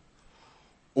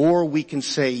 Or we can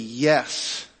say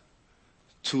yes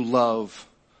to love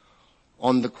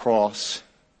on the cross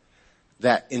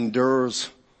that endures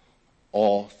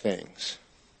all things.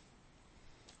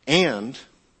 And,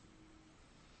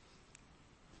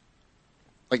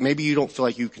 like, maybe you don't feel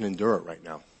like you can endure it right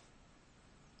now.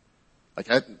 Like,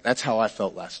 that's how I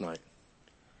felt last night.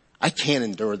 I can't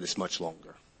endure this much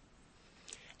longer.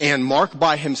 And Mark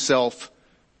by himself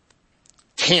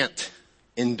can't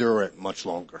endure it much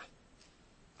longer.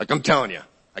 Like, I'm telling you,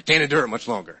 I can't endure it much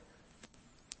longer.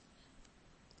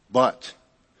 But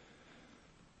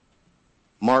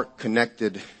Mark,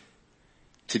 connected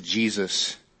to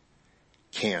Jesus,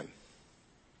 can.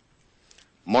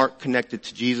 Mark, connected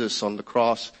to Jesus on the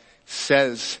cross,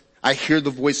 says, I hear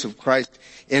the voice of Christ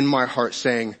in my heart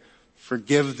saying,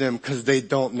 forgive them because they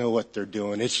don't know what they're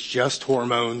doing. It's just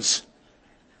hormones.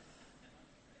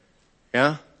 Yeah?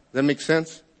 Does that make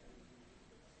sense?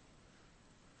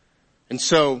 And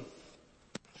so,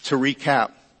 to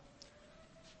recap,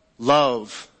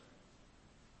 love,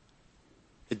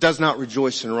 it does not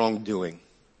rejoice in wrongdoing.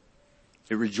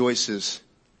 It rejoices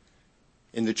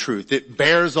in the truth. It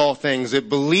bears all things. It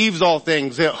believes all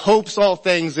things. It hopes all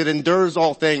things. It endures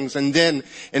all things. And then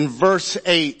in verse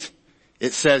 8,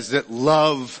 it says that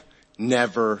love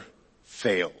never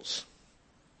fails.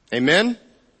 Amen?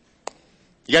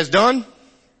 You guys done?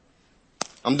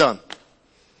 I'm done.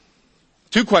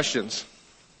 2 questions.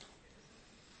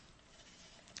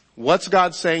 What's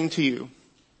God saying to you?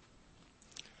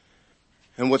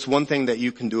 And what's one thing that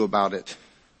you can do about it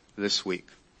this week?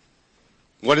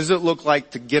 What does it look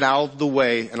like to get out of the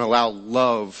way and allow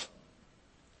love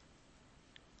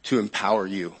to empower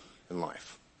you in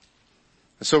life?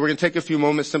 And so we're going to take a few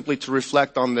moments simply to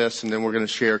reflect on this, and then we're going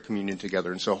to share communion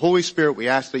together. And so Holy Spirit, we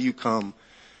ask that you come,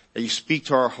 that you speak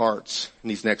to our hearts in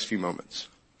these next few moments.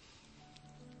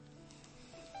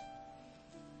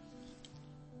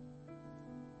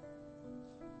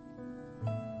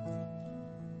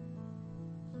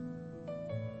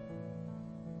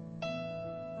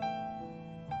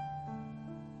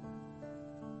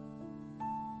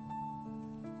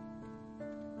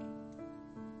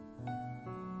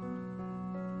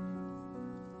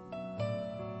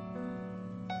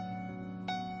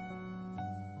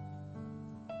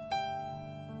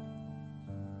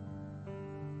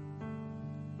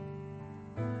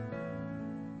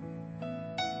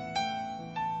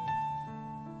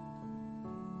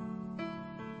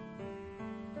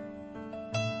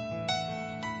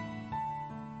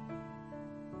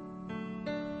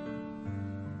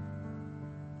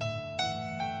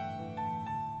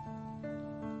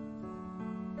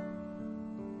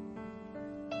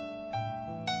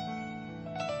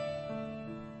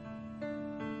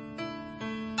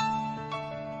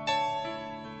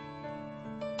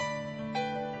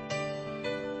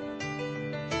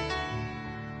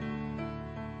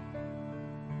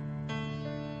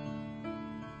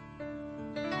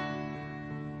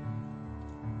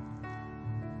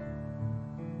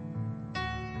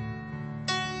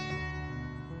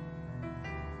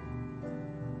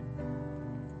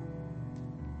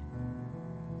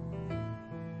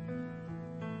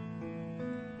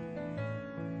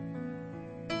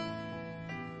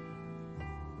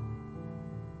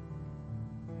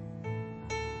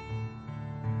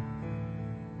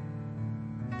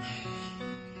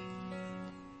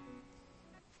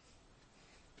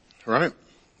 All right.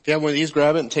 If you have one of these,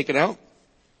 grab it and take it out.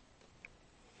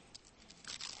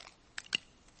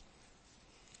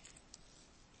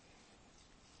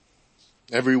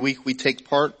 Every week we take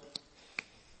part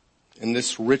in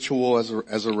this ritual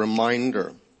as a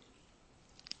reminder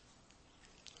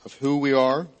of who we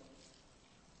are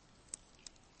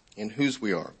and whose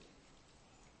we are.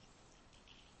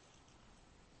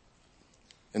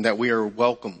 And that we are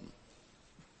welcome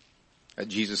at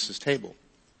Jesus' table.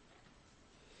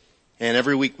 And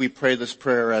every week we pray this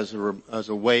prayer as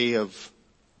a way of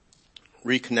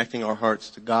reconnecting our hearts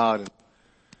to God and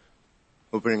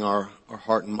opening our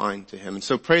heart and mind to Him. And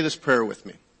so pray this prayer with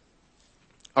me.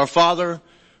 Our Father,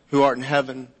 who art in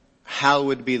heaven,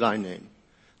 hallowed be thy name.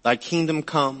 Thy kingdom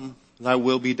come, thy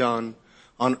will be done,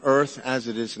 on earth as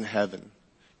it is in heaven.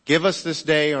 Give us this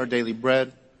day our daily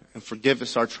bread, and forgive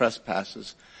us our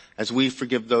trespasses, as we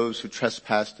forgive those who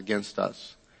trespass against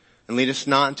us. And lead us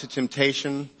not into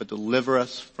temptation, but deliver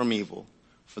us from evil.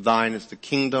 For thine is the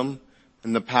kingdom,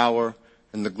 and the power,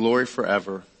 and the glory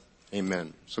forever.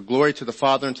 Amen. So glory to the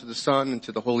Father, and to the Son, and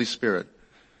to the Holy Spirit,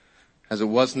 as it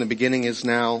was in the beginning, is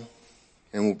now,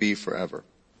 and will be forever.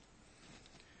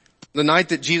 The night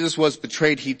that Jesus was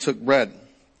betrayed, he took bread,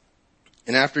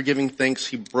 and after giving thanks,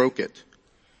 he broke it.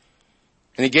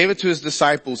 And he gave it to his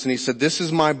disciples, and he said, "This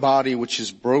is my body, which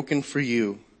is broken for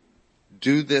you.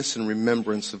 Do this in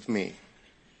remembrance of me."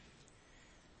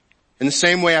 In the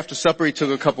same way, after supper, he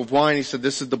took a cup of wine. He said,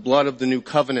 "This is the blood of the new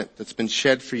covenant that's been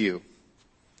shed for you."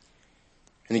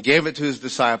 And he gave it to his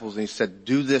disciples, and he said,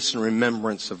 "Do this in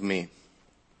remembrance of me."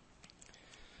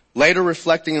 Later,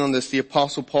 reflecting on this, the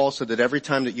Apostle Paul said that every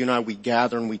time that you and I, we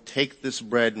gather and we take this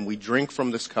bread and we drink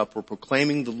from this cup, we're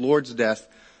proclaiming the Lord's death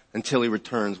until he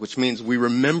returns, which means we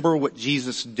remember what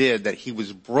Jesus did, that he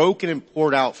was broken and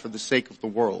poured out for the sake of the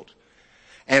world.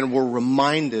 And we're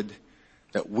reminded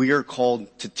that we are called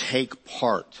to take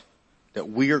part, that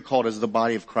we are called as the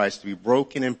body of Christ to be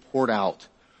broken and poured out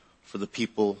for the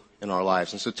people in our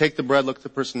lives. And so take the bread, look at the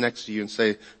person next to you and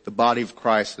say, the body of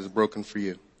Christ is broken for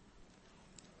you.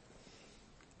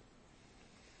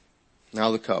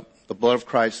 Now the cup, the blood of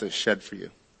Christ is shed for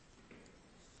you.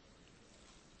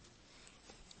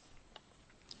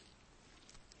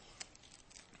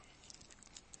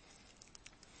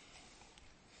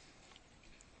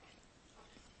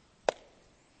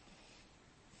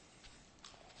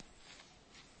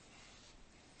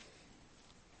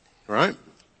 All right.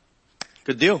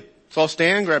 Good deal. Let's all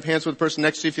stand. Grab hands with the person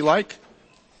next to you if you like.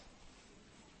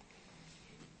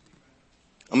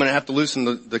 I'm going to have to loosen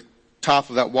the top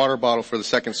of that water bottle for the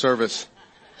second service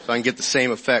so I can get the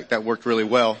same effect. That worked really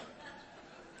well.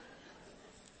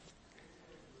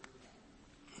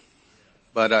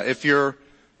 But if you're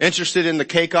interested in the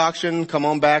cake auction, come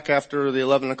on back after the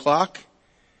 11 o'clock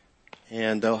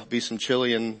and there'll be some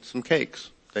chili and some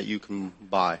cakes that you can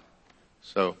buy.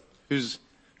 So who's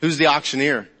the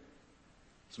auctioneer?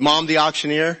 Is Mom the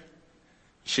auctioneer?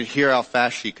 You should hear how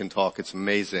fast she can talk. It's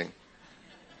amazing.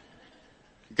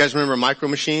 You guys remember Micro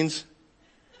Machines?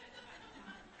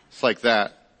 It's like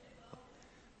that.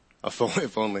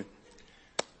 If only.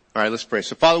 All right, let's pray.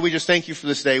 So Father, we just thank you for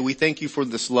this day. We thank you for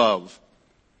this love.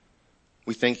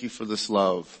 We thank you for this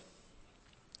love.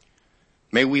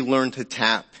 May we learn to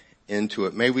tap into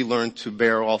it. May we learn to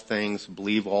bear all things,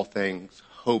 believe all things,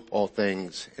 hope all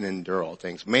things, and endure all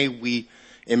things. May we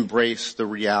embrace the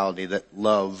reality that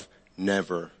love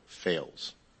never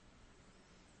fails.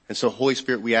 And so Holy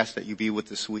Spirit, we ask that you be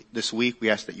with us this week.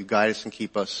 We ask that you guide us and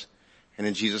keep us. And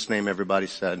in Jesus' name, everybody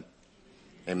said,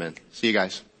 amen. See you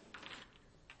guys.